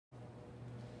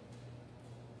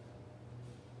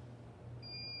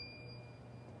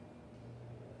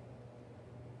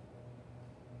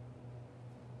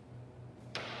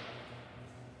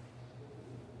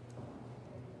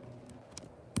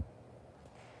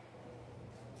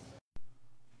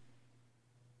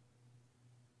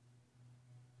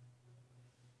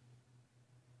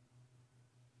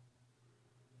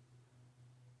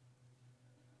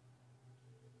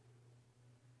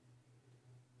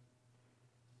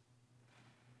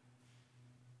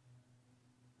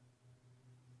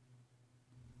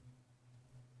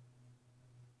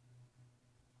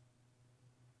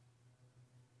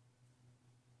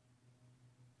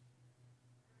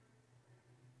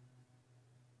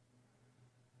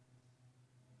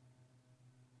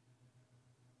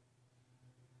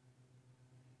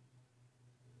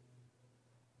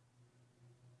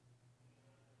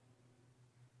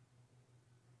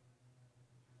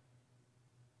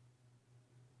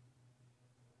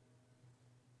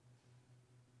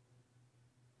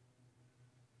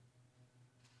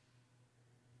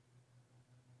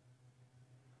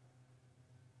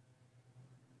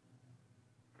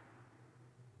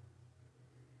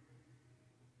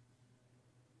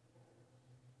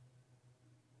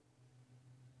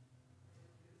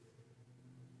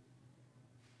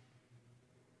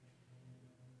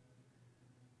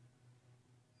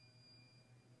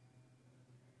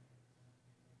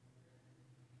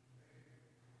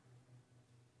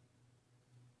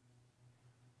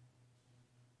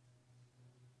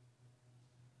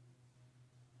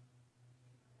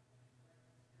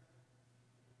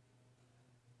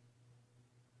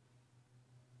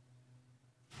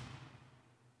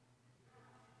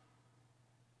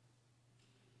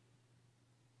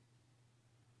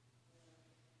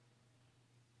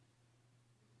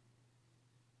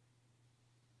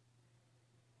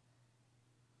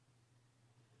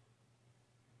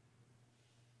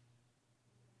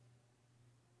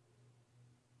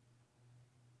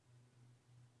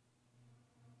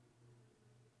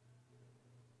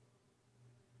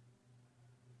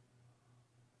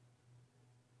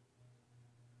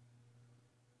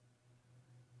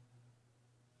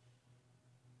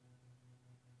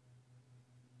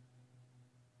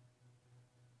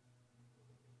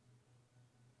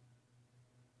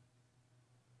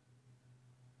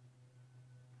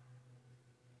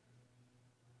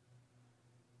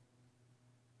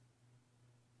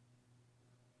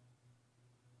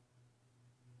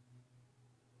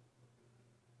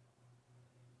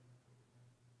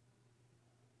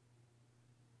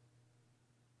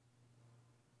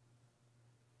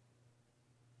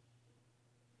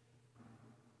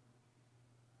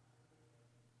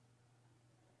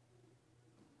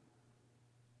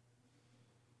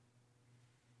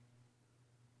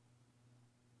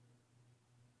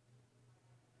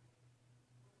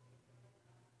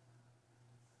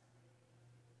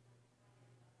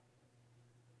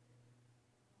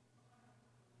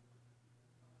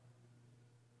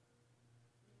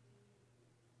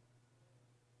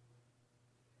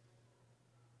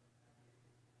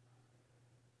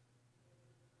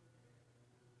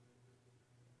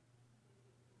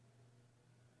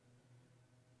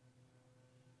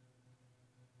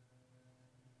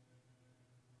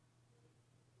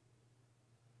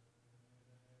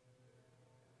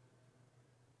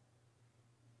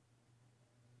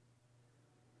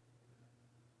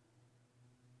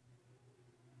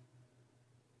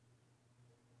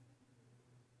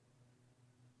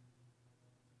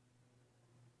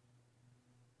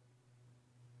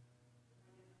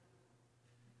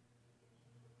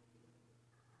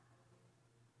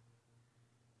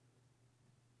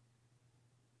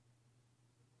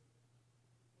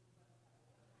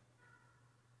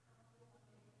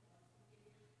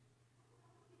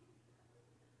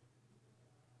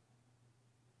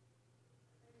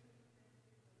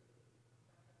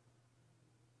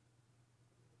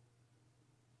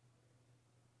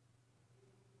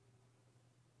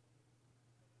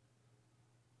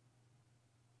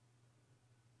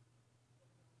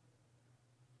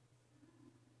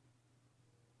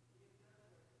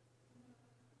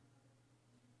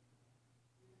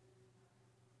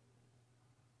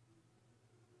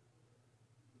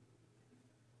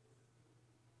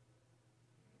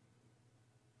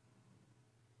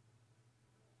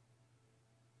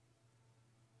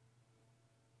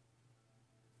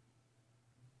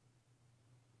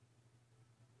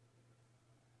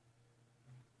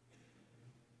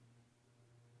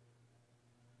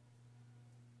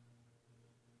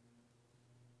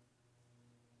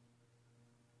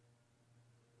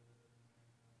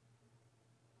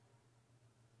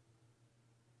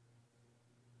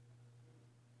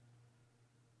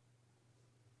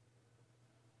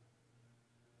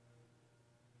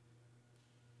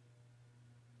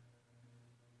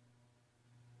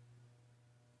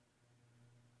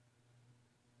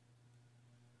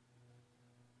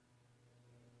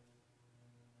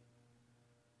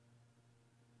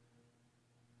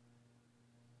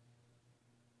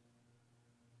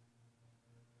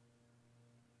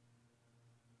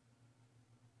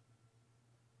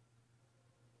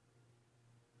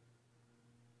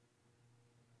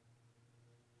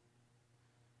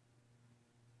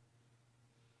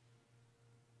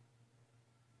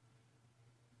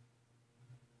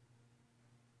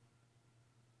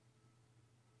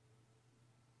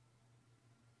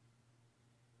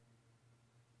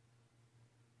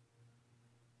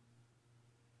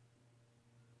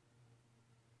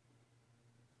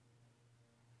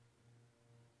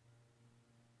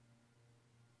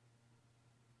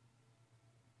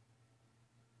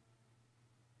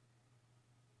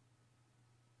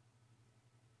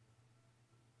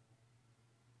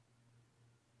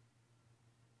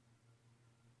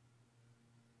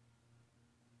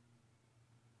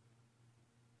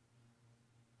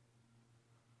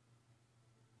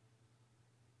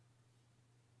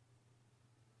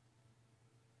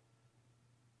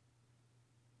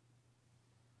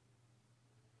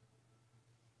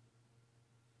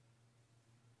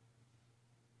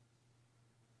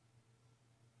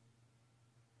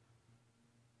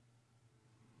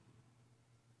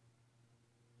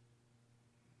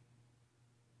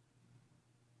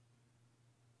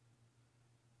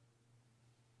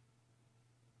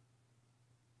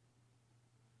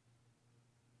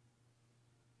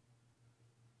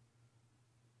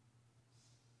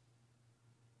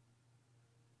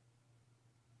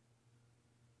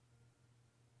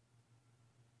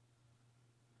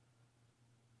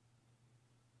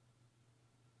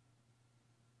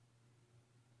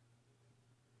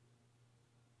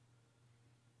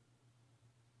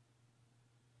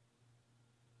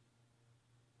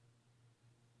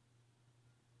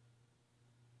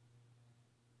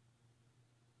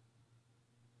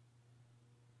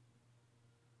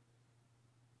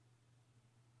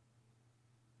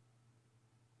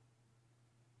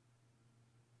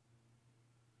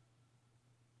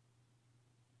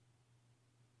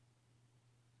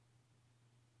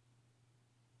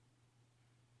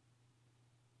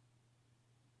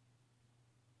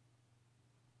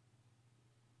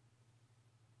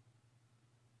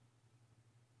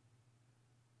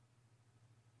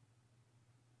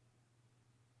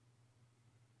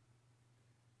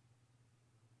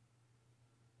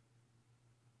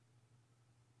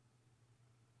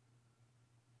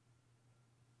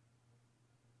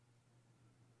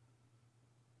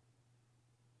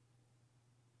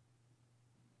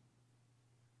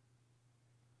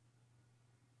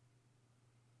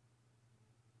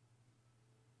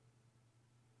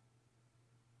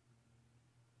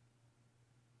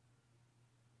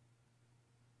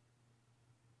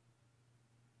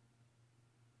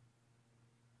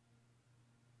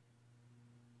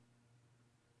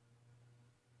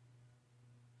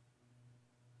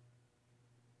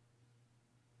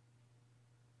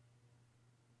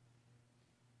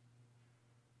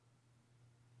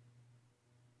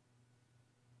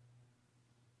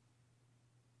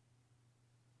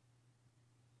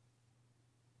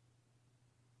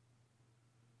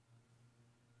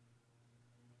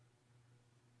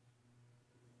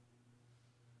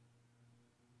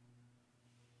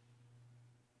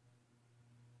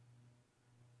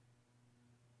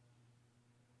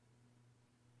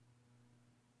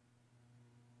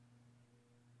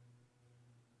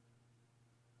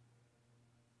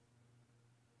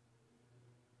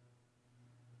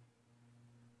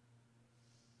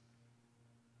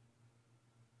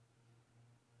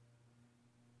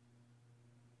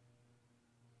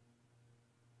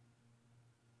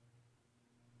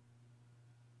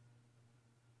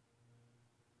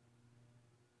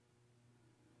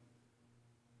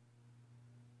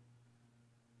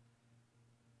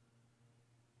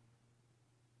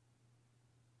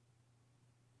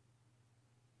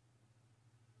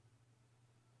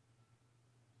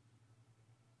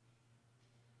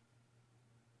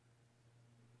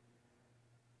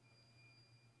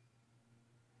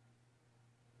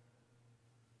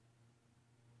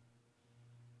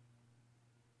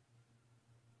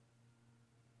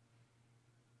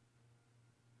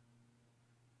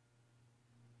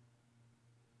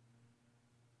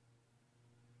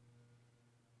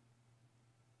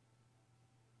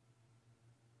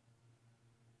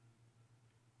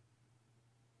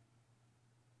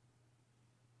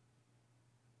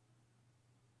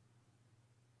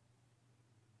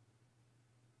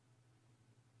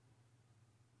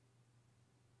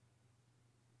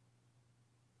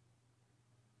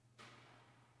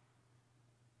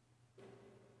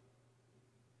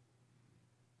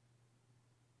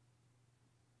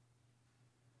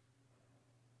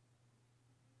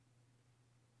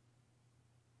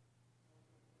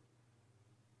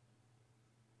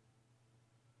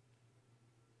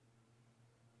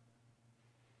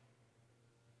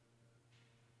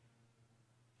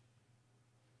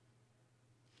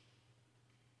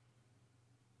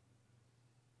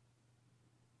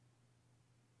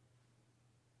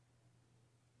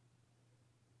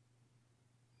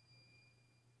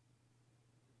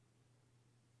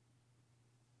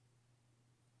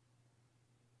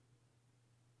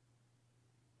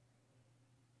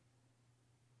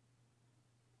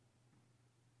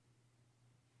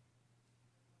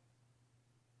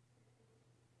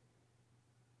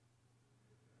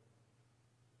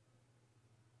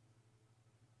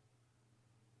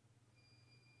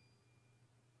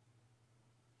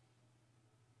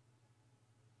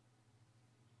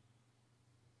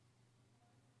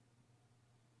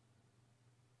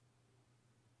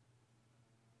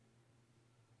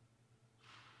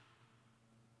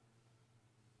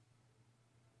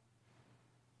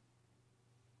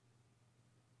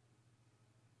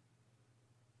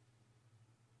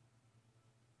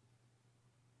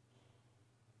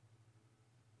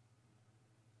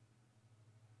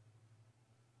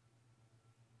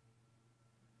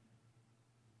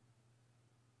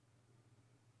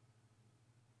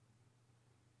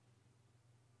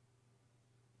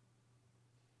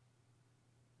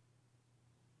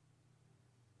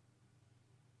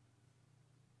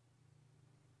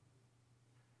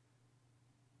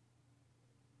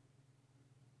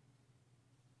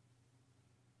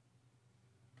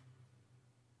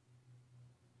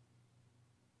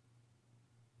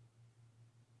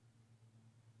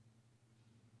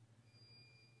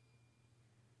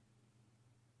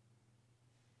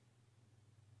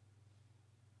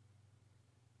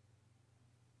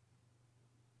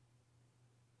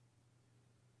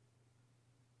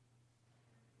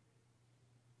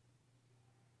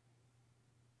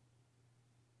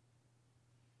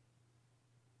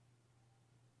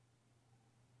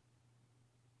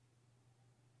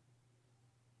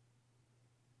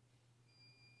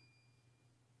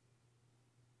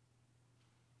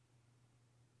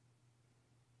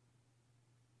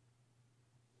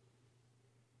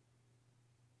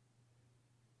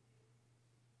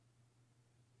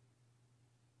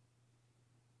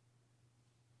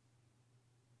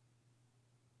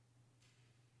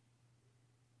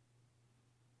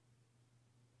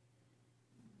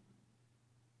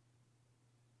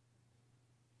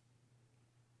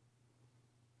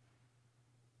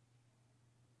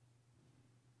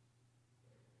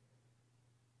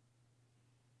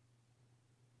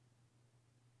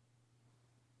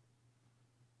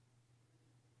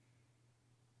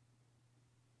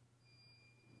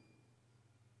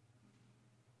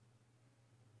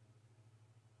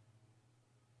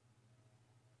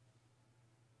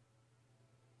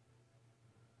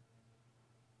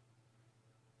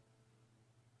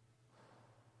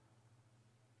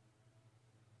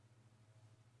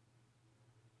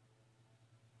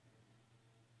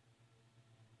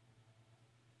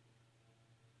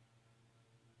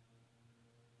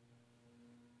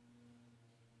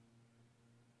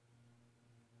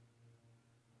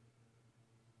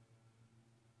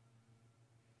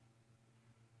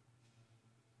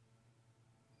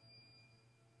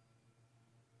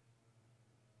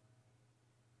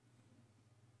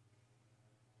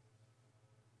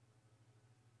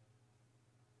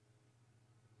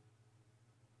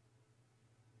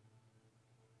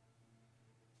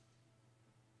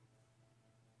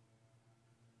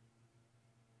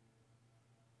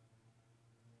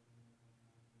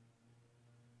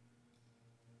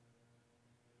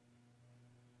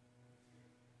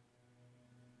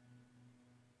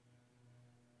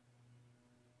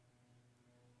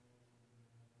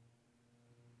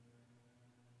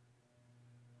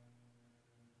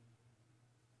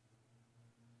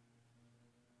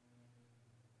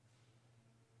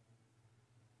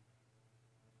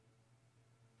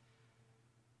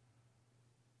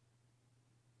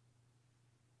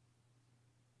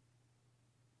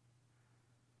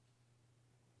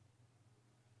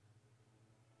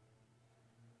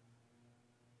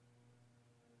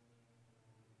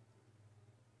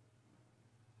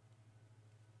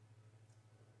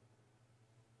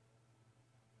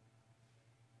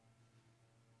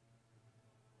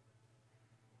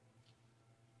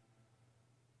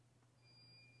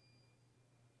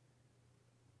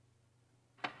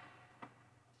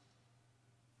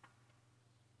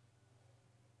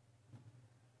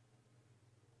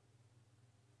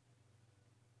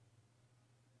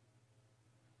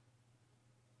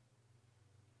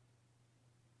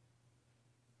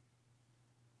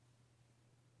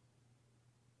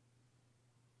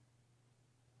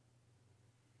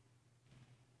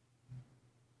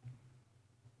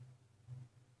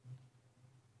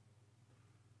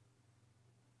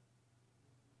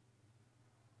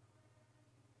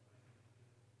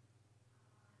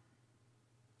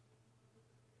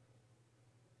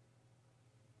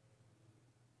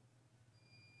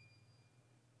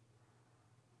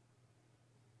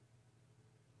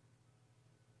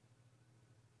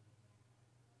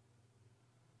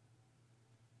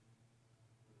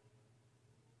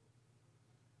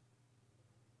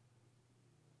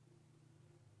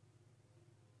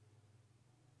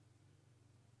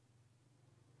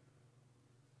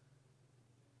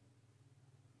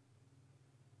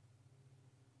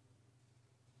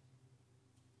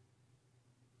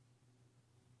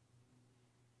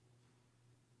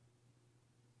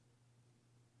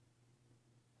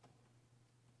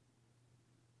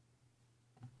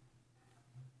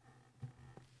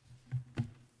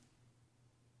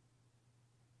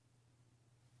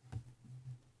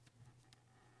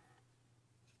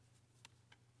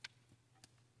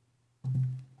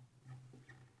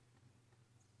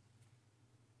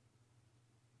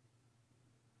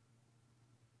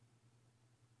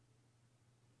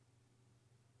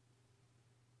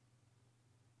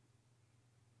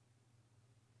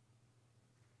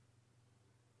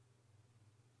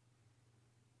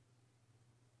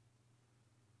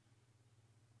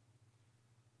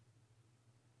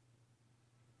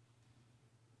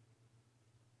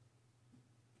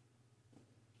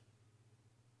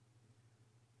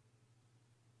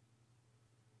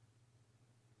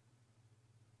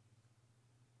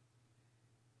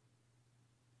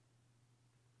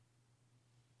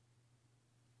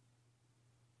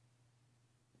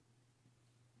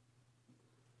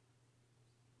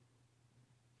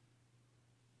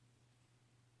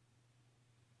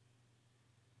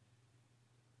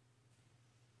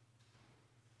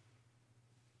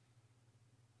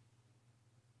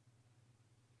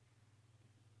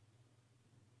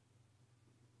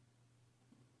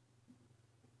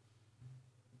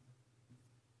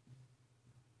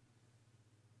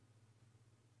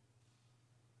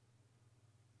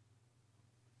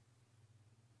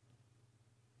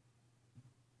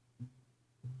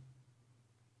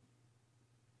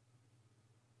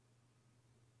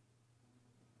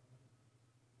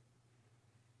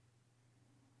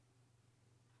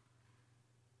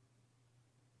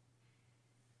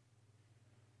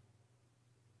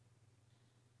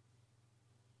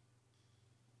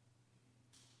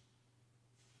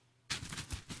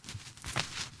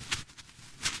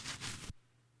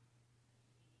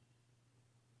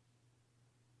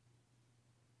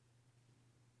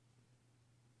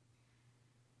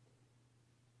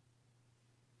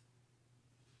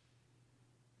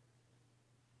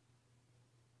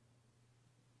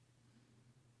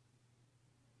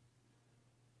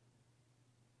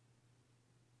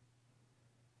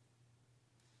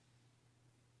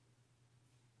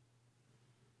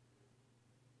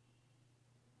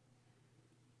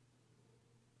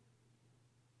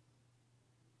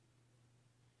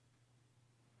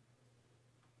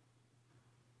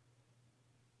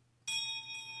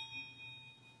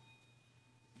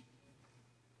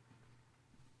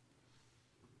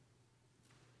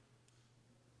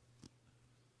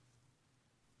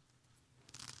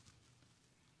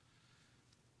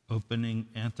Opening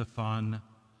antiphon.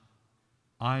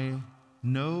 I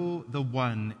know the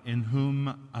one in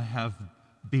whom I have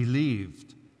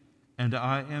believed, and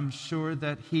I am sure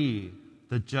that he,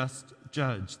 the just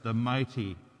judge, the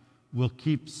mighty, will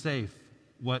keep safe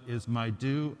what is my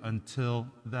due until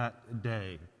that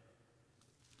day.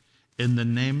 In the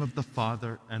name of the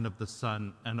Father, and of the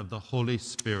Son, and of the Holy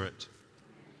Spirit,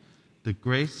 the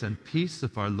grace and peace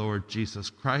of our Lord Jesus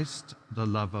Christ, the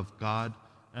love of God,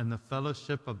 and the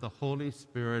fellowship of the Holy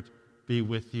Spirit be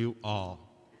with you all.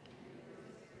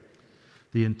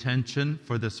 The intention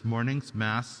for this morning's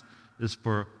Mass is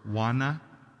for Juana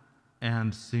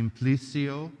and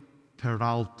Simplicio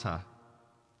Peralta.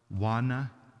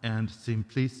 Juana and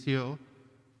Simplicio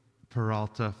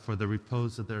Peralta for the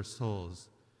repose of their souls.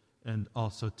 And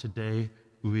also today,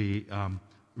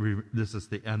 this is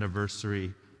the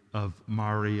anniversary of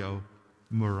Mario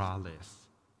Morales.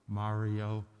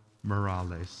 Mario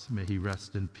Morales, may he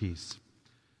rest in peace.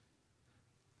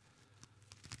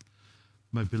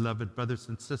 My beloved brothers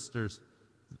and sisters,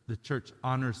 the church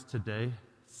honors today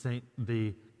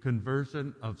the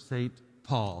conversion of St.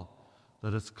 Paul.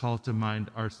 Let us call to mind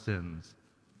our sins.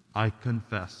 I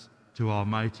confess to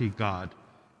Almighty God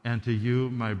and to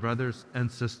you, my brothers and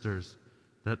sisters,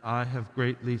 that I have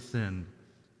greatly sinned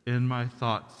in my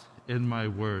thoughts, in my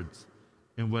words,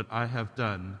 in what I have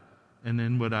done, and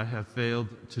in what I have failed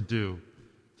to do,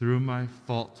 through my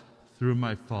fault, through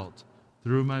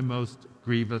my most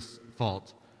grievous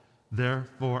fault.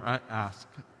 Therefore I ask,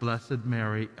 Blessed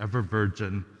Mary, ever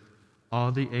Virgin,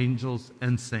 all the angels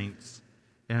and saints,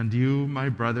 and you, my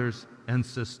brothers and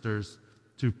sisters,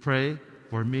 to pray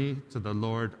for me to the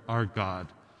Lord our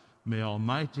God. May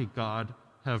Almighty God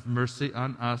have mercy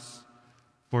on us,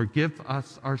 forgive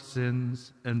us our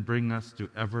sins, and bring us to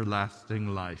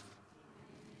everlasting life.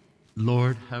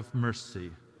 Lord, have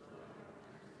mercy.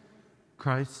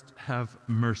 Christ, have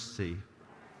mercy.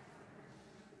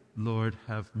 Lord,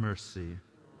 have mercy.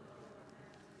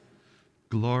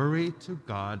 Glory to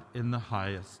God in the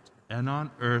highest, and on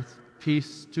earth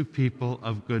peace to people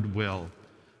of good will.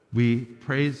 We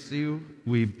praise you,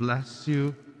 we bless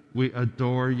you, we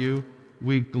adore you,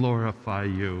 we glorify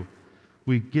you.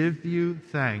 We give you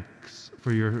thanks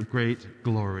for your great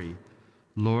glory.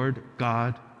 Lord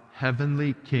God,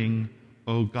 heavenly King,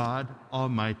 O God,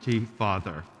 Almighty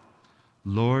Father.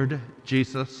 Lord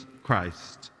Jesus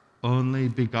Christ, only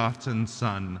begotten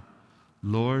Son,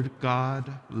 Lord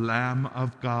God, Lamb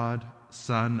of God,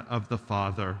 Son of the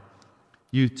Father,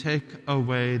 you take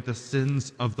away the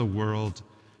sins of the world.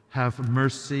 Have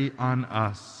mercy on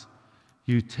us.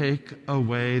 You take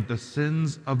away the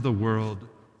sins of the world.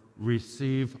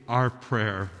 Receive our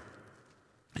prayer.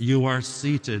 You are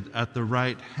seated at the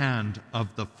right hand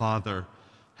of the Father.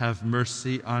 Have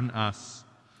mercy on us.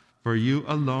 For you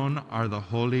alone are the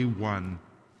Holy One.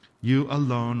 You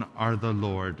alone are the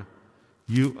Lord.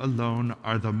 You alone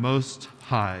are the Most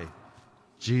High,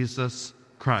 Jesus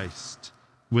Christ,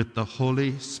 with the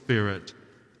Holy Spirit,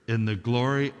 in the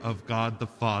glory of God the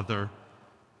Father.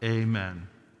 Amen.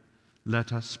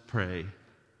 Let us pray.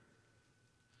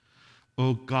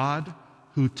 O God,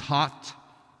 who taught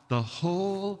the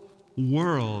whole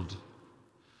world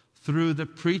through the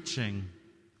preaching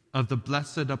of the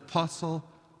blessed Apostle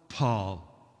Paul,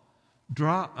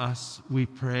 draw us, we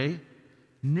pray,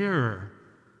 nearer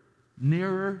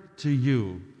to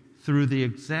you through the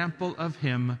example of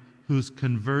him whose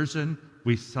conversion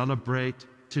we celebrate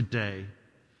today.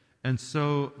 And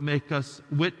so make us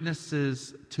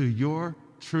witnesses to your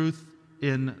truth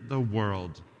in the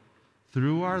world.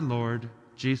 Through our Lord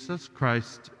Jesus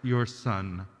Christ, your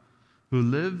Son, who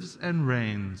lives and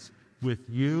reigns with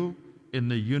you in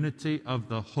the unity of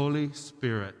the Holy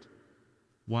Spirit,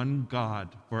 one God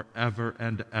forever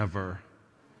and ever.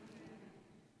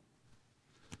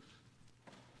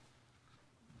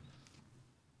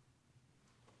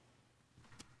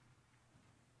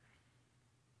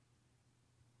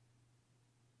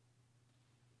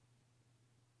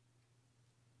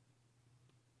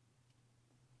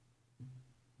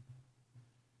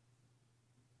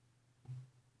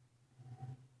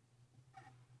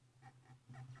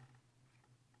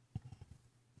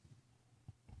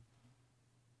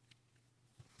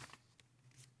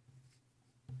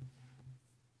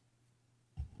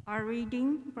 A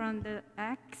reading from the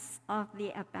Acts of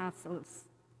the Apostles.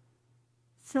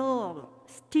 Saul,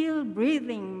 still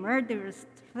breathing murderous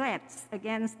threats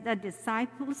against the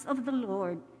disciples of the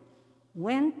Lord,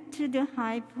 went to the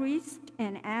high priest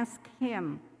and asked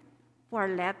him for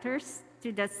letters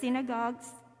to the synagogues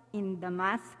in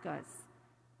Damascus,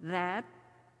 that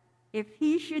if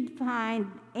he should find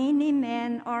any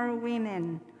men or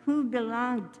women who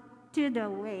belonged stood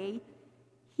away,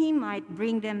 he might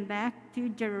bring them back to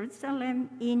Jerusalem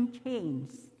in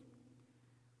chains.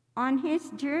 On his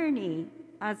journey,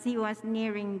 as he was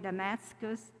nearing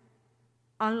Damascus,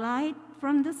 a light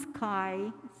from the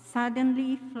sky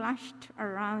suddenly flashed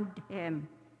around him.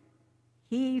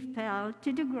 He fell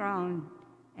to the ground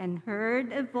and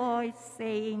heard a voice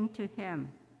saying to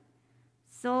him,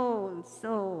 "Saul,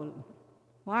 Saul,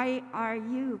 why are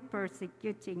you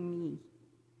persecuting me?"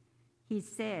 He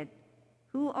said,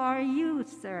 "Who are you,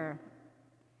 sir?"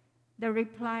 The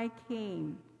reply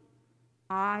came,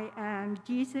 "I am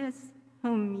Jesus,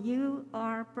 whom you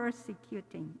are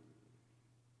persecuting.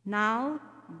 Now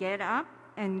get up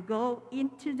and go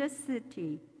into the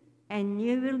city, and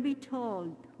you will be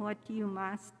told what you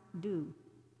must do."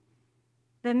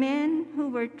 The men who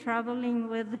were traveling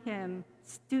with him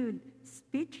stood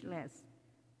speechless,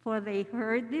 for they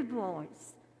heard the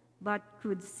voice, but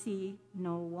could see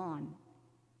no one.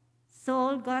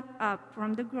 Saul got up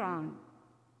from the ground,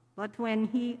 but when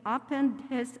he opened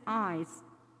his eyes,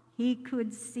 he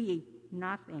could see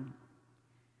nothing.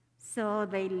 So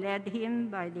they led him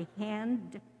by the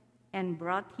hand and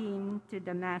brought him to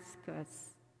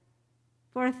Damascus.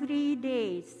 For 3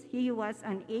 days he was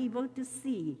unable to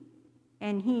see,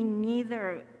 and he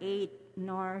neither ate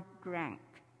nor drank.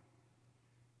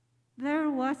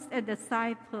 There was a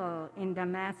disciple in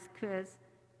Damascus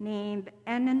named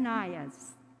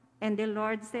Ananias, and the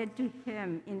Lord said to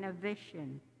him in a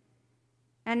vision,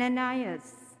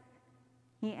 "Ananias."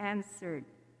 He answered,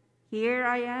 "Here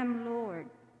I am, Lord."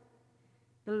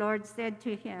 The Lord said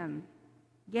to him,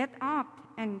 "Get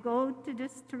up and go to the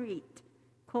street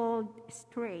called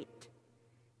Straight,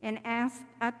 and ask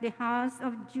at the house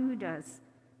of Judas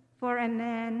for a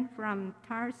man from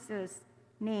Tarsus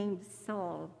named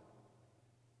Saul.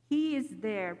 He is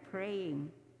there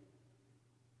praying.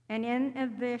 And in a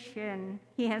vision,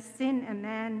 he has seen a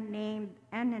man named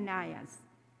Ananias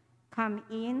come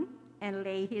in and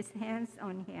lay his hands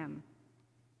on him,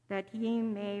 that he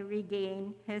may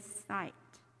regain his sight."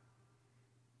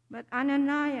 But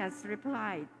Ananias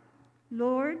replied,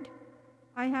 "Lord,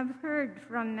 I have heard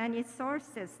from many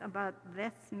sources about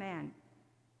this man,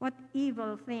 what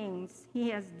evil things he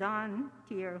has done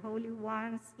to your holy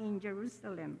ones in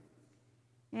Jerusalem.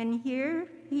 And here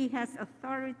he has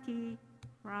authority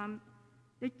from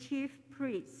the chief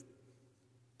priest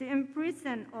to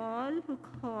imprison all who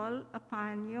call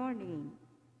upon your name."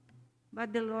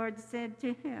 But the Lord said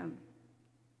to him,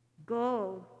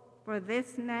 "Go, for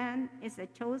this man is a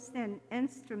chosen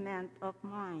instrument of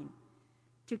mine,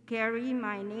 to carry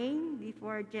my name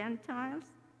before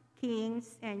Gentiles,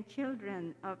 kings, and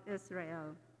children of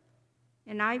Israel.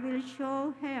 And I will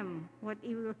show him what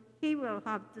he will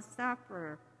have to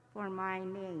suffer for my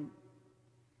name."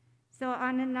 So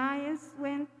Ananias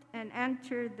went and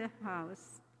entered the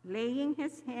house. Laying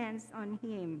his hands on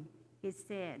him, he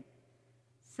said,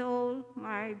 "Saul,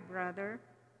 my brother,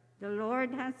 the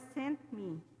Lord has sent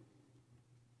me,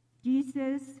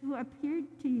 Jesus, who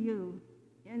appeared to you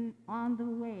on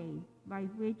the way by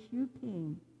which you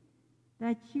came,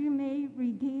 that you may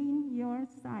regain your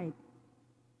sight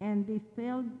and be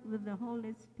filled with the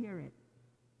Holy Spirit."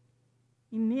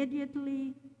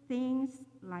 Immediately, things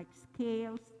like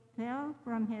scales fell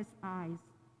from his eyes,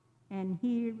 and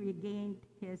he regained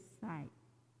his sight.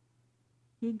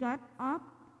 He got up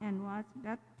and was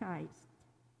baptized,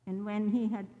 and when he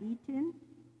had eaten,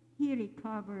 he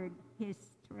recovered his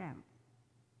strength.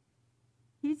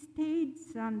 He stayed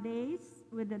some days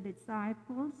with the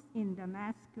disciples in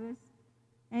Damascus,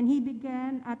 and he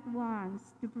began at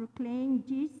once to proclaim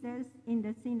Jesus in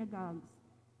the synagogues,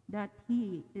 that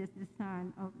he is the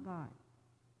Son of God.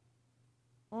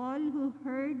 All who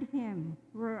heard him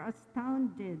were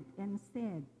astounded and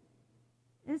said,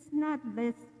 "Is not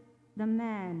this the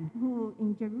man who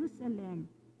in Jerusalem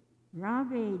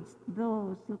ravaged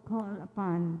those who call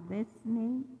upon this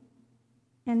name,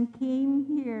 and came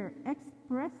here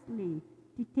expressly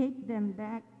to take them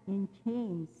back in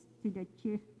chains to the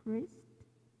chief priest?"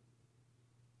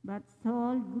 But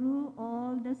Saul grew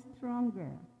all the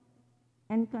stronger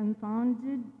and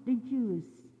confounded the Jews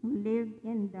who lived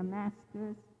in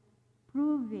Damascus,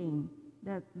 proving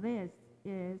that this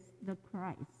is the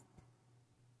Christ.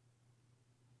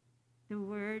 The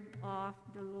word of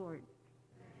the Lord.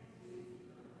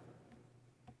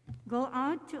 Go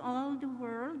out to all the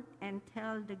world and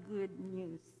tell the good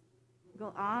news.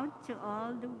 Go out to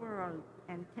all the world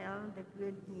and tell the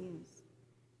good news.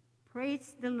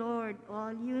 Praise the Lord,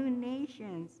 all you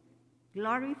nations.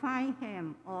 Glorify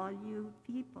him, all you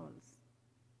peoples.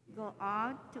 Go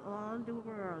out to all the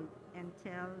world and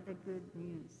tell the good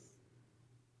news.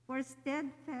 For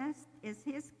steadfast is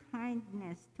his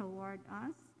kindness toward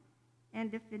us, and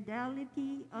the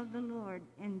fidelity of the Lord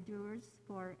endures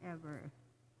forever.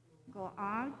 Go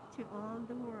out to all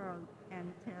the world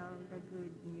and tell the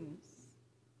good news.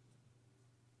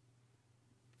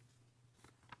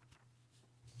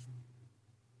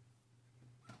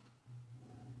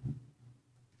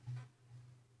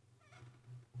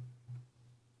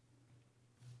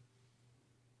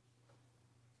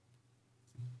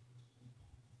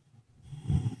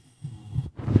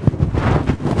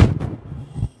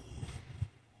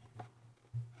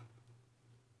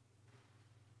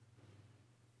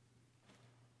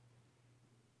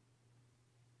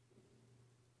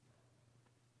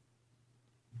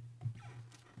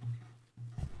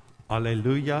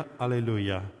 Alleluia,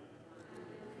 alleluia.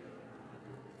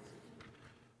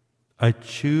 I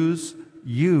choose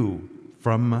you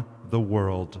from the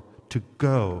world to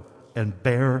go and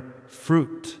bear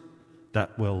fruit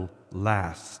that will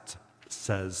last,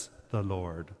 says the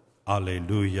Lord.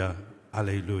 Alleluia,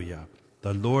 alleluia.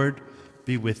 The Lord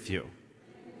be with you.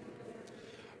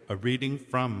 A reading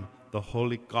from the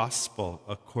Holy Gospel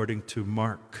according to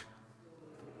Mark.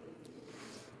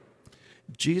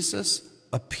 Jesus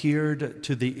appeared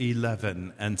to the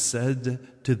 11 and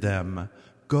said to them,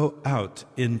 "Go out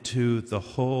into the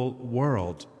whole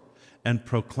world and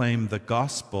proclaim the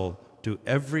gospel to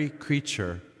every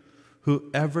creature.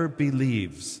 Whoever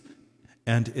believes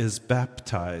and is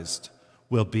baptized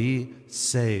will be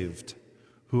saved.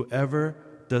 Whoever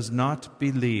does not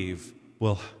believe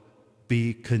will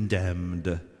be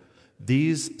condemned.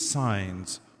 These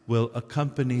signs will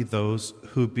accompany those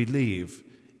who believe.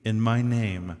 In my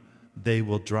name, they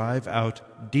will drive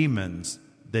out demons.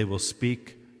 They will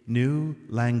speak new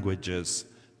languages.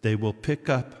 They will pick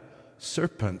up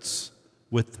serpents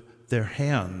with their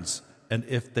hands, and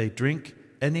if they drink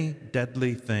any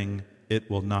deadly thing, it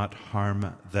will not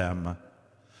harm them.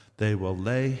 They will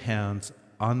lay hands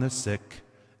on the sick,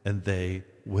 and they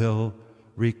will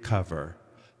recover."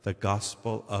 The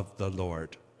Gospel of the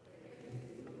Lord.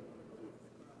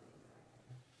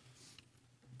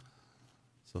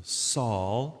 So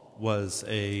Saul was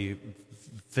a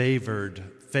favored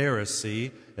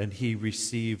Pharisee, and he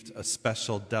received a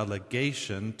special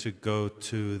delegation to go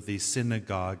to the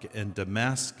synagogue in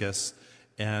Damascus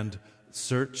and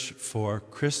search for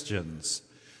Christians.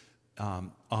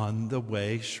 On the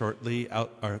way, shortly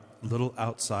out, or a little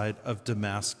outside of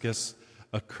Damascus,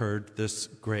 occurred this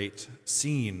great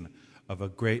scene of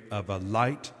a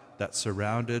light that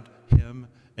surrounded him,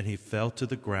 and he fell to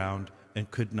the ground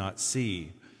and could not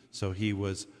see. So he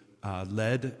was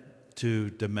led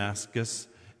to Damascus,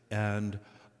 and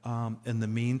in the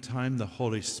meantime, the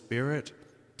Holy Spirit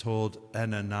told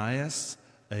Ananias,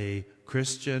 a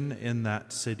Christian in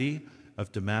that city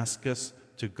of Damascus,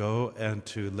 to go and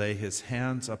to lay his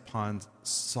hands upon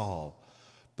Saul.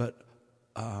 But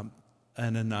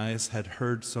Ananias had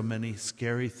heard so many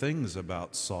scary things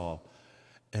about Saul,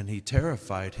 and he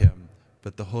terrified him.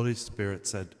 But the Holy Spirit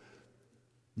said,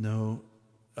 "No,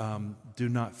 do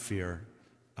not fear,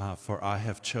 for I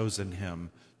have chosen him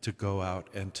to go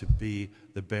out and to be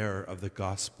the bearer of the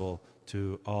gospel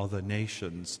to all the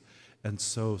nations." And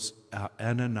so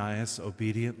Ananias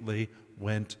obediently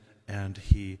went, and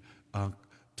he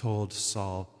told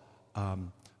Saul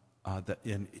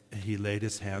he laid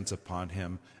his hands upon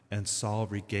him, and Saul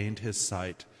regained his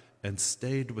sight and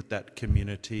stayed with that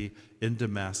community in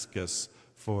Damascus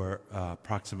for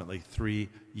approximately 3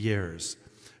 years.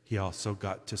 He also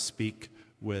got to speak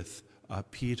with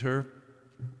Peter,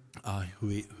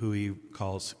 who he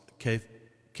calls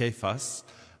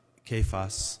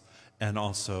Cephas, and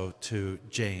also to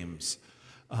James.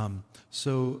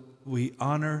 So we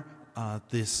honor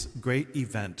this great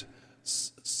event.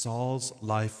 Saul's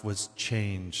life was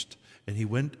changed, and he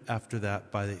went after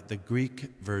that by the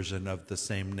Greek version of the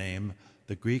same name.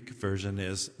 The Greek version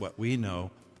is what we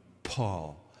know,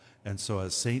 Paul. And so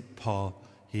as St. Paul,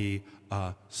 he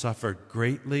suffered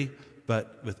greatly,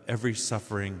 but with every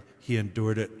suffering, he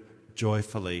endured it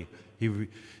joyfully.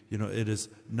 It is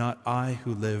not I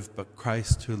who live, but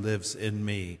Christ who lives in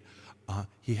me.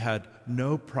 He had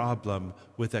no problem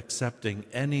with accepting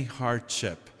any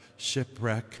hardship,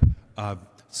 shipwreck,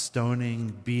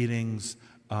 stoning, beatings,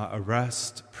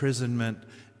 arrest, imprisonment,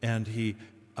 and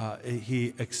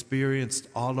he experienced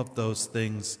all of those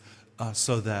things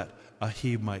so that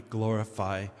he might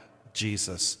glorify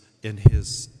Jesus in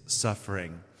his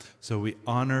suffering. So we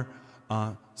honor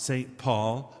St.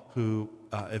 Paul, who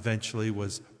eventually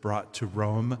was brought to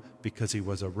Rome because he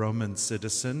was a Roman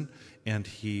citizen, and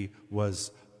he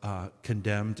was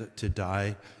condemned to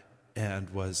die and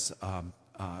was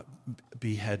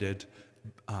beheaded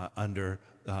under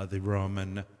the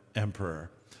Roman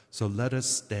emperor. So let us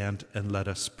stand and let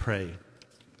us pray.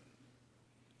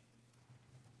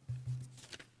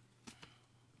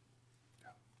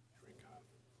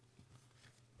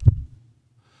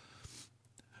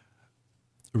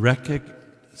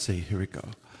 Here we go.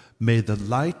 May the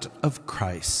light of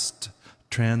Christ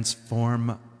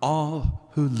transform all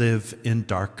who live in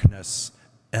darkness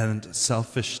and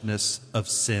selfishness of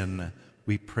sin.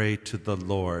 We pray to the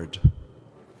Lord.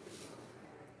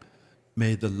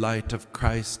 May the light of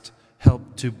Christ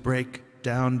help to break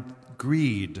down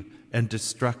greed and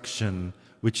destruction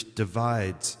which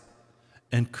divides,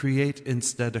 and create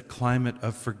instead a climate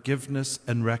of forgiveness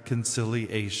and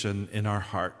reconciliation in our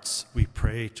hearts. We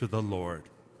pray to the Lord.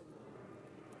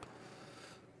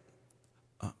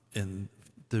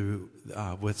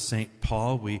 With St.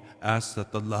 Paul, we ask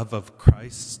that the love of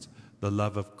Christ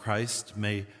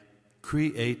may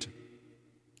create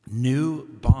new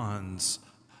bonds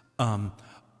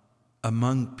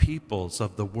among peoples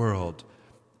of the world,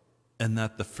 and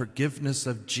that the forgiveness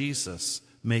of Jesus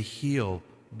may heal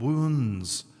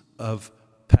wounds of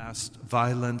past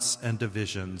violence and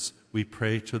divisions. We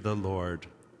pray to the Lord.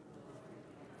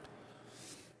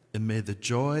 And may the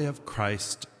joy of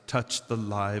Christ touch the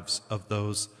lives of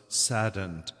those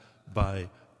saddened by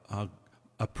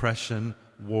oppression,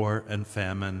 war, and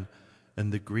famine,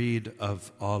 and the greed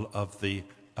of all of the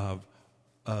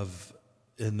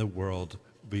in the world.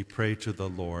 We pray to the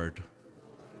Lord.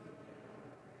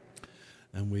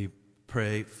 And we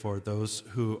pray for those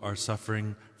who are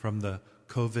suffering from the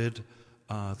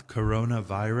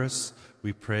coronavirus.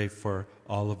 We pray for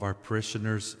all of our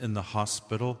parishioners in the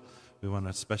hospital. We want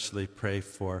to especially pray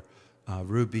for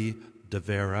Ruby De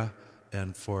Vera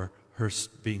and for her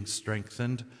being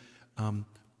strengthened,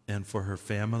 and for her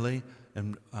family.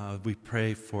 And we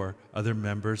pray for other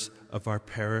members of our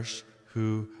parish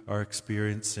who are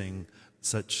experiencing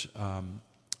such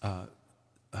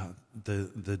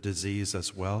the disease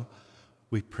as well.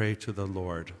 We pray to the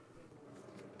Lord.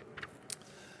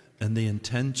 And the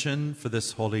intention for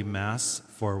this Holy Mass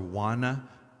for Juana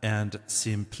and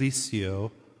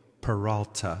Simplicio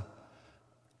Peralta.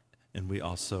 And we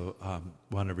also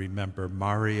want to remember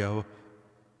Mario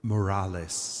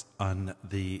Morales on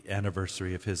the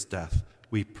anniversary of his death.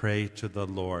 We pray to the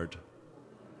Lord.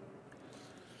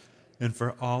 And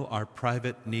for all our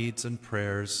private needs and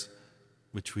prayers,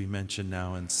 which we mention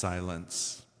now in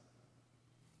silence.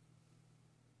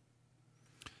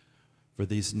 For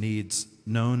these needs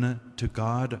known to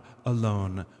God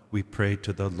alone, we pray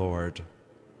to the Lord.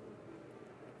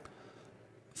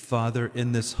 Father,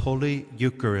 in this holy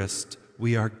Eucharist,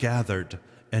 we are gathered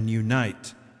and united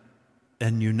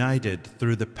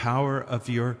through the power of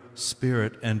your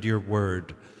Spirit and your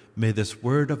word. May this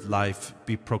word of life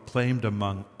be proclaimed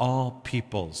among all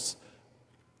peoples.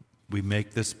 We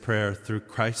make this prayer through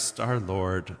Christ our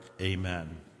Lord.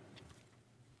 Amen.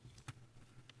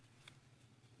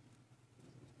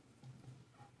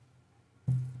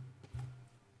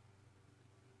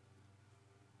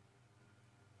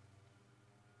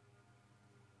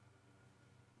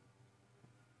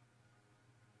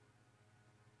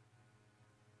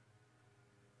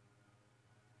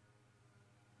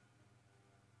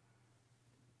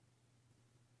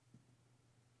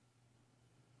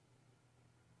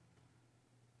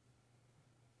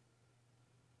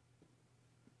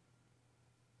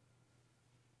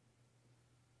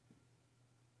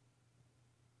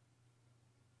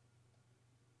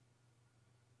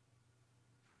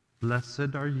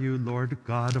 Blessed are you, Lord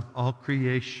God of all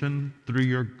creation. Through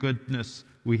your goodness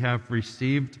we have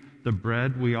received the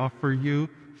bread we offer you,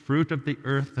 fruit of the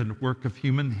earth and work of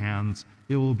human hands.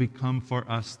 It will become for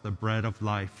us the bread of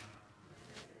life.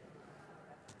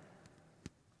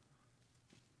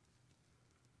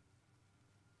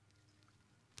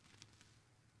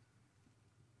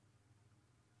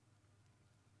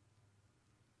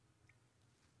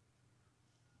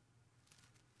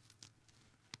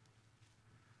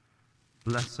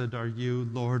 Blessed are you,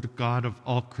 Lord God of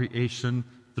all creation.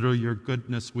 Through your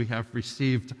goodness we have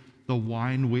received the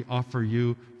wine we offer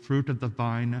you, fruit of the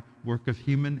vine, work of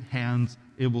human hands.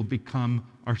 It will become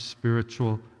our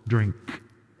spiritual drink.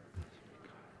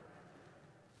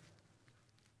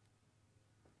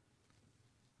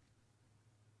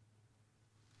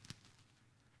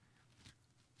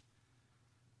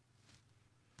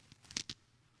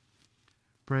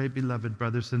 Pray, beloved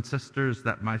brothers and sisters,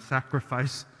 that my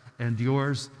sacrifice and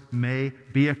yours may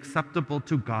be acceptable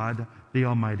to God, the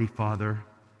Almighty Father.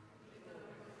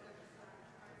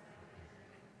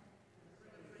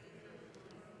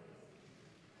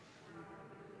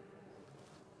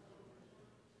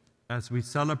 As we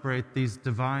celebrate these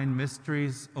divine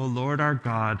mysteries, O Lord our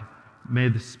God, may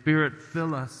the Spirit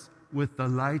fill us with the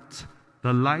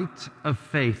light of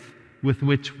faith with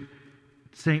which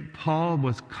St. Paul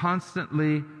was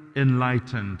constantly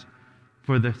enlightened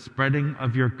for the spreading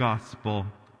of your gospel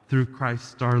through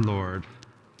Christ our Lord.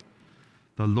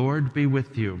 The Lord be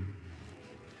with you.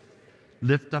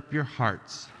 Lift up your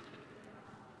hearts.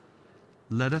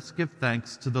 Let us give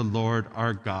thanks to the Lord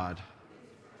our God.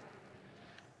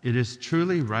 It is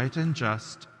truly right and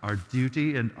just, our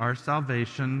duty and our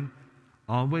salvation,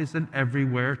 always and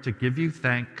everywhere to give you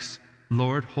thanks,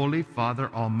 Lord, Holy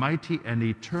Father, Almighty and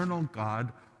eternal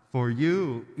God, for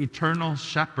you, eternal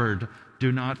Shepherd,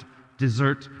 do not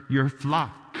desert your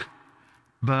flock,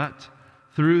 but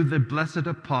through the blessed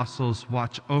apostles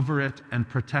watch over it and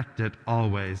protect it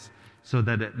always, so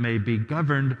that it may be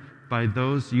governed by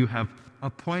those you have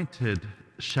appointed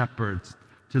shepherds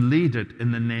to lead it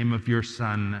in the name of your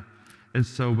Son. And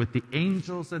so with the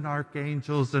angels and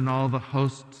archangels and all the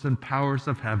hosts and powers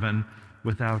of heaven,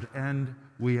 without end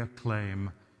we acclaim,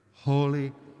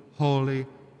 Holy, holy,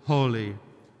 holy,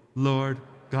 Lord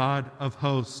God of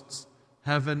hosts,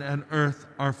 heaven and earth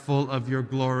are full of your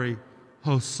glory.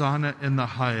 Hosanna in the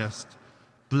highest.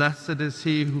 Blessed is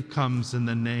he who comes in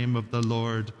the name of the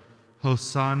Lord.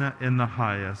 Hosanna in the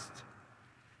highest.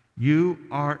 You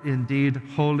are indeed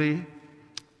holy,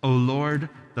 O Lord,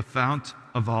 the fount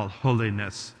of all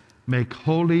holiness. Make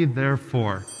holy,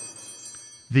 therefore,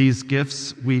 these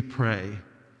gifts, we pray,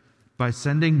 by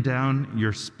sending down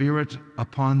your Spirit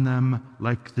upon them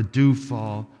like the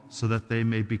dewfall, so that they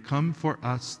may become for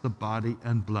us the body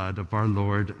and blood of our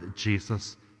Lord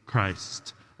Jesus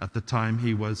Christ. At the time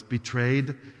he was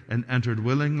betrayed and entered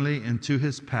willingly into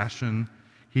his passion,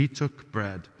 he took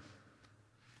bread,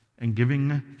 and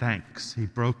giving thanks, he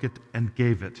broke it and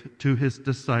gave it to his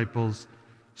disciples,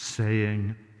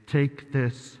 saying, "Take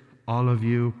this, all of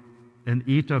you, and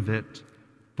eat of it,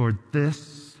 for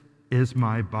this is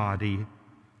my body,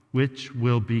 which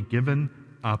will be given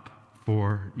up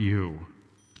for you."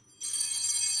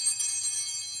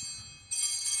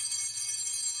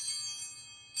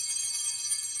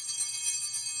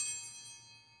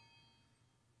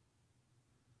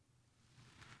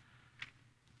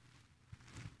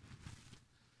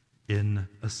 In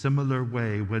a similar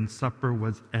way, when supper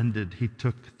was ended, he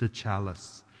took the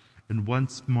chalice, and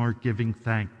once more giving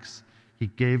thanks, he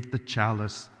gave the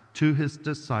chalice to his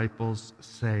disciples,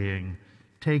 saying,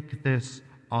 "Take this,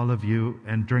 all of you,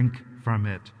 and drink from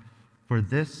it, for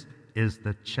this is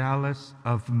the chalice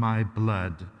of my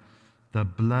blood, the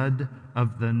blood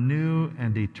of the new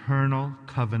and eternal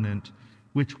covenant,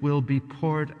 which will be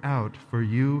poured out for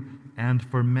you and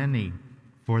for many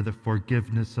for the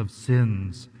forgiveness of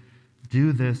sins.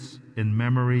 Do this in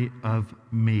memory of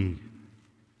me."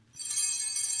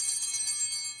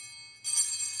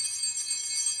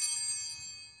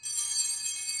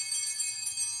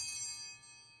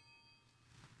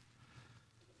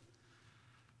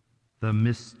 The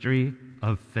mystery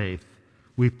of faith.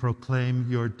 We proclaim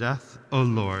your death, O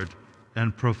Lord,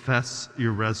 and profess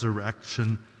your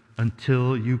resurrection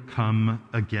until you come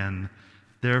again.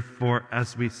 Therefore,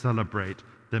 as we celebrate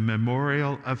the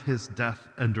memorial of his death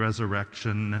and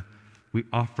resurrection, we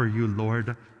offer you,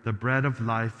 Lord, the bread of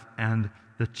life and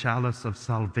the chalice of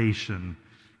salvation,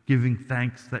 giving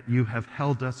thanks that you have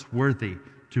held us worthy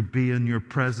to be in your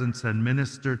presence and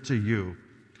minister to you.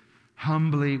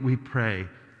 Humbly we pray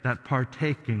that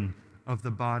partaking of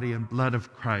the body and blood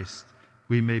of Christ,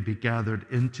 we may be gathered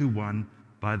into one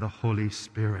by the Holy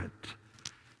Spirit.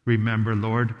 Remember,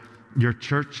 Lord, your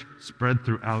church spread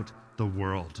throughout the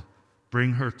world.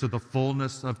 Bring her to the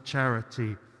fullness of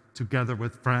charity, together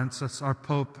with Francis, our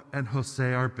Pope, and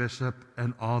Jose, our Bishop,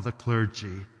 and all the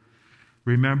clergy.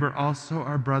 Remember also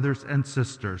our brothers and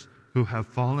sisters who have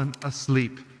fallen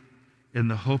asleep in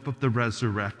the hope of the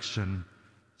resurrection,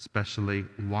 especially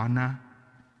Juana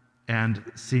and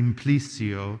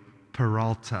Simplicio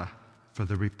Peralta, for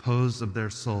the repose of their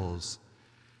souls,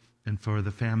 and for the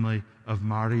family of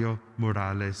Mario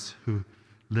Morales, who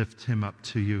lift him up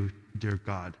to you, dear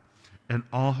God. And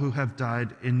all who have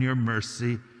died in your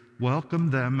mercy,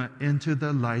 welcome them into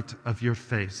the light of your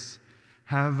face.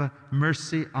 Have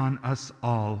mercy on us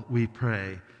all, we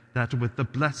pray, that with the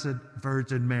Blessed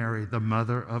Virgin Mary, the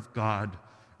Mother of God,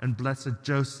 and Blessed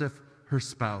Joseph, her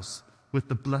spouse, with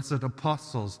the blessed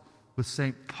apostles, with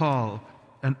St. Paul,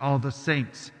 and all the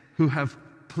saints who have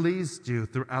pleased you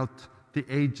throughout the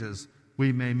ages,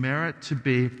 we may merit to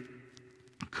be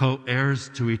co-heirs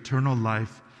to eternal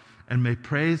life, and may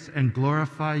praise and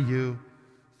glorify you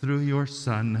through your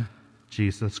Son,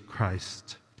 Jesus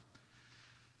Christ.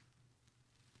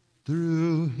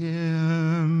 Through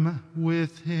him,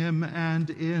 with him, and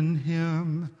in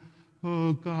him,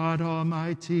 O God,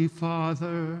 Almighty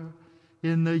Father,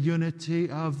 in the unity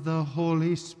of the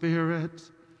Holy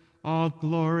Spirit, all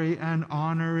glory and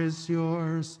honor is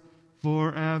yours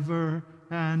forever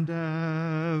and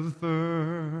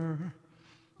ever.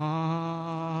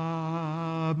 Amen.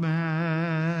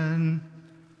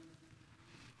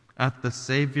 At the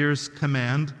Savior's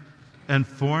command, and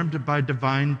formed by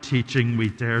divine teaching, we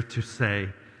dare to say,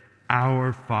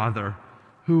 Our Father,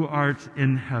 who art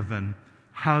in heaven,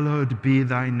 hallowed be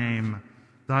thy name.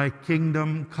 Thy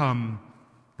kingdom come,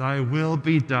 thy will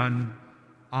be done,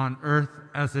 on earth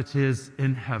as it is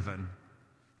in heaven.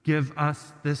 Give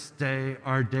us this day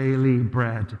our daily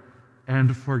bread,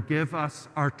 and forgive us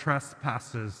our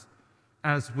trespasses,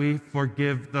 as we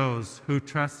forgive those who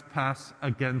trespass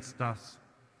against us.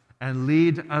 And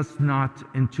lead us not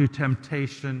into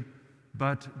temptation,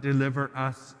 but deliver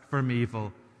us from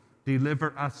evil.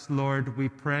 Deliver us, Lord, we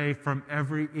pray, from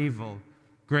every evil.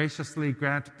 Graciously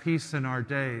grant peace in our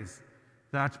days,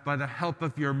 that by the help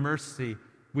of your mercy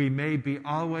we may be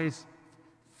always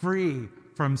free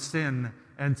from sin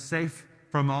and safe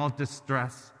from all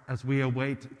distress, as we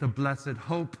await the blessed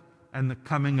hope and the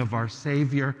coming of our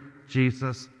Savior,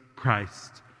 Jesus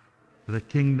Christ. The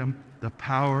kingdom, the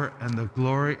power, and the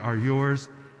glory are yours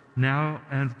now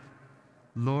and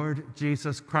Lord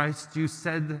Jesus Christ, you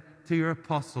said to your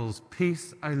apostles,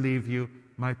 peace I leave you,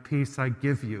 my peace I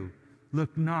give you.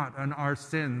 Look not on our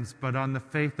sins, but on the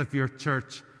faith of your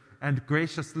church, and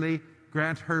graciously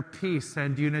grant her peace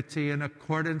and unity in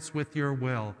accordance with your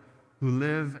will, who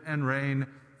live and reign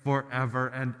forever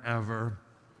and ever.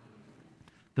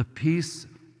 The peace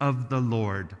of the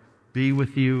Lord be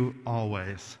with you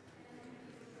always.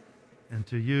 And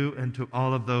to you and to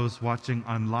all of those watching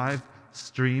on live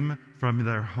stream from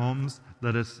their homes,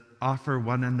 let us offer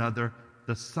one another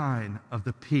the sign of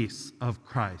the peace of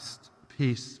Christ.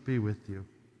 Peace be with you.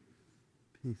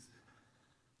 Peace.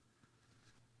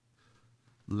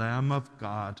 Lamb of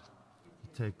God,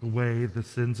 take away the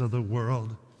sins of the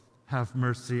world. Have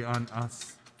mercy on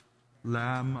us.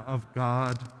 Lamb of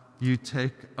God, you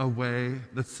take away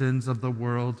the sins of the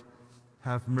world.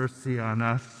 Have mercy on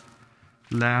us.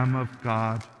 Lamb of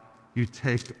God, you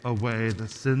take away the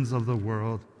sins of the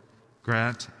world.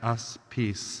 Grant us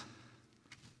peace.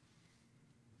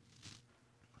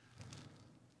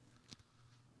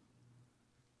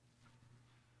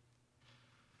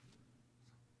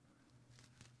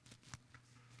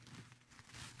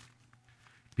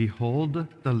 Behold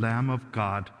the Lamb of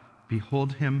God.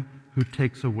 Behold him who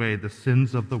takes away the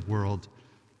sins of the world.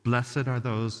 Blessed are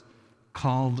those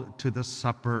called to the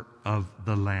supper of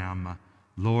the Lamb.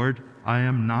 Lord, I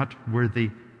am not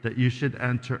worthy that you should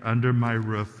enter under my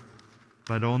roof,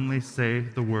 but only say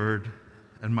the word,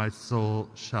 and my soul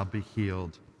shall be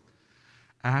healed.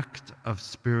 Act of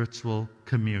spiritual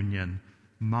communion.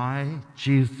 My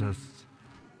Jesus,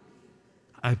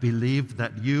 I believe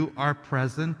that you are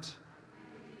present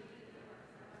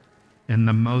in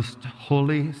the most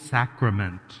holy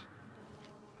sacrament.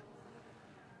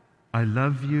 I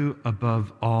love you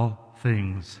above all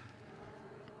things,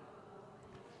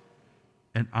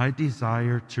 and I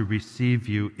desire to receive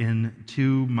you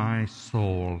into my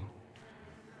soul.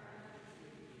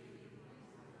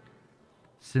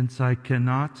 Since I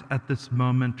cannot at this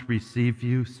moment receive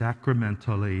you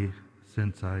sacramentally,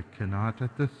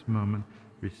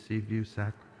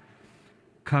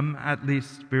 come at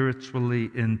least spiritually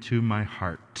into my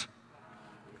heart.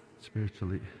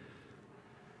 Spiritually.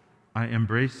 I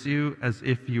embrace you as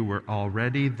if you were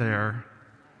already there,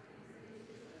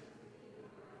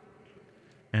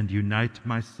 and unite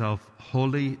myself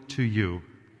wholly to you.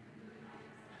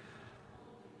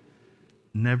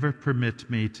 Never permit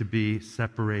me to be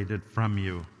separated from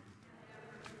you.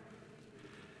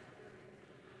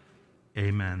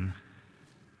 Amen.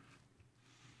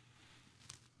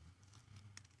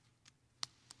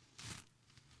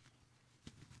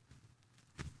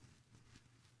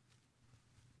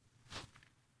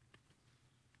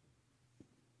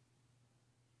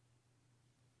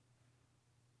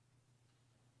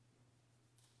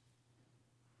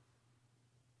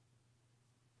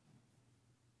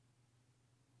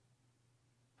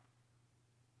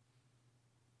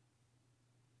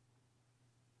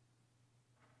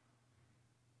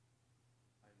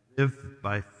 Live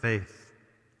by faith.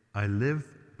 I live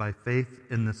by faith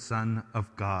in the Son of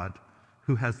God,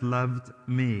 who has loved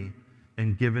me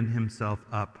and given himself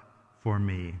up for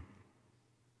me.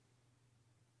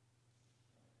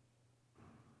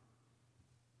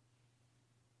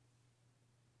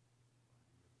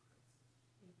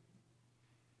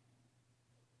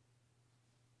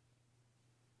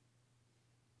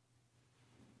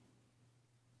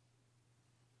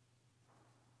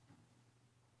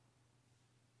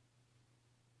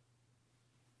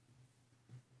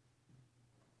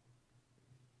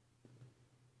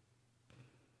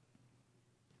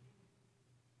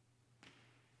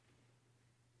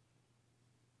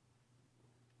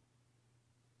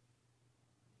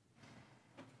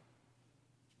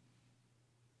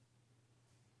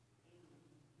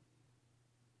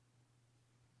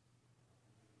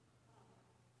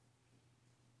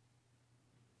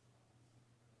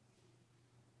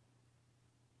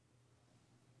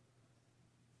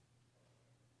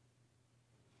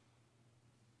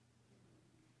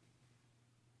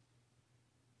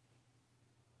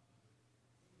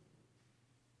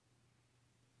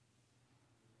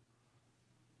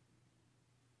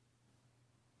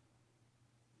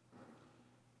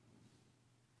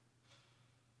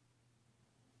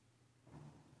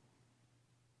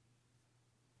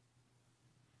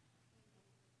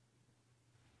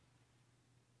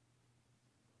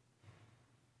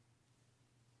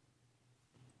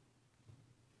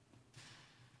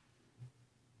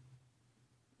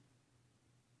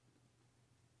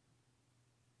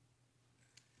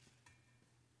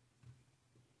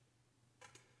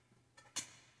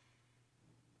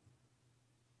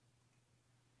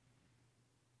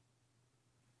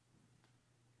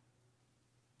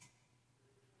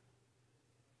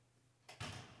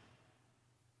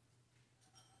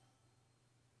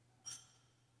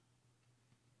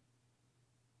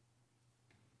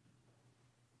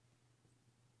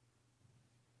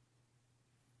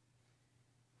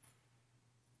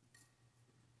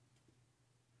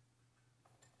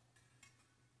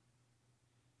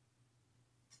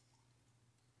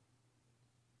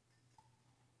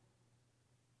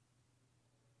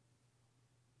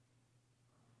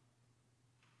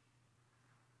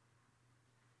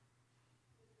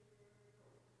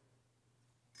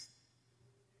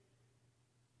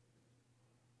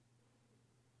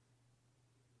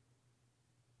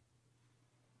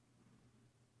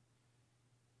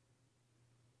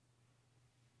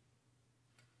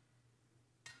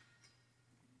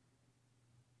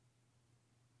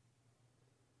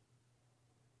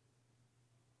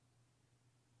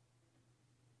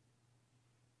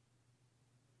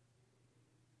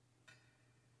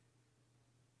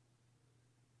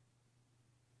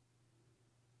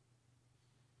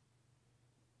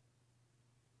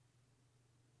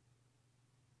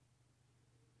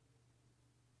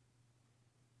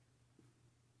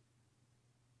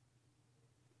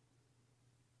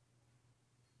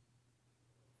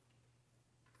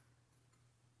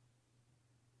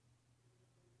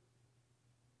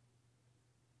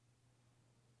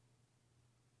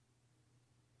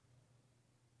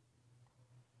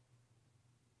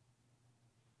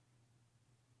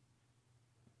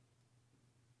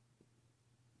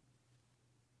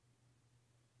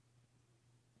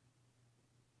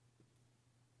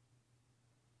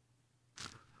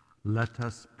 Let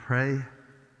us pray.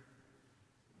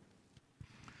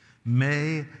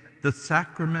 May the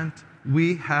sacrament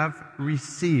we have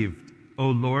received, O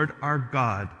Lord our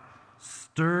God,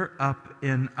 stir up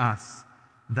in us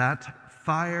that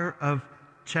fire of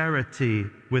charity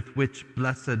with which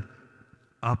the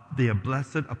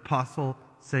blessed apostle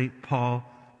St. Paul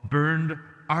burned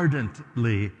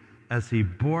ardently as he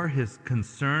bore his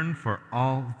concern for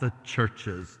all the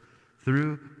churches,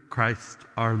 through Christ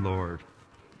our Lord.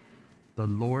 The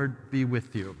Lord be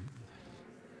with you.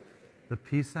 The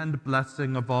peace and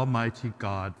blessing of Almighty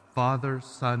God, Father,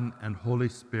 Son, and Holy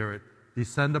Spirit,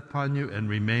 descend upon you and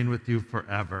remain with you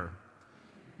forever.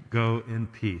 Go in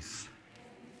peace.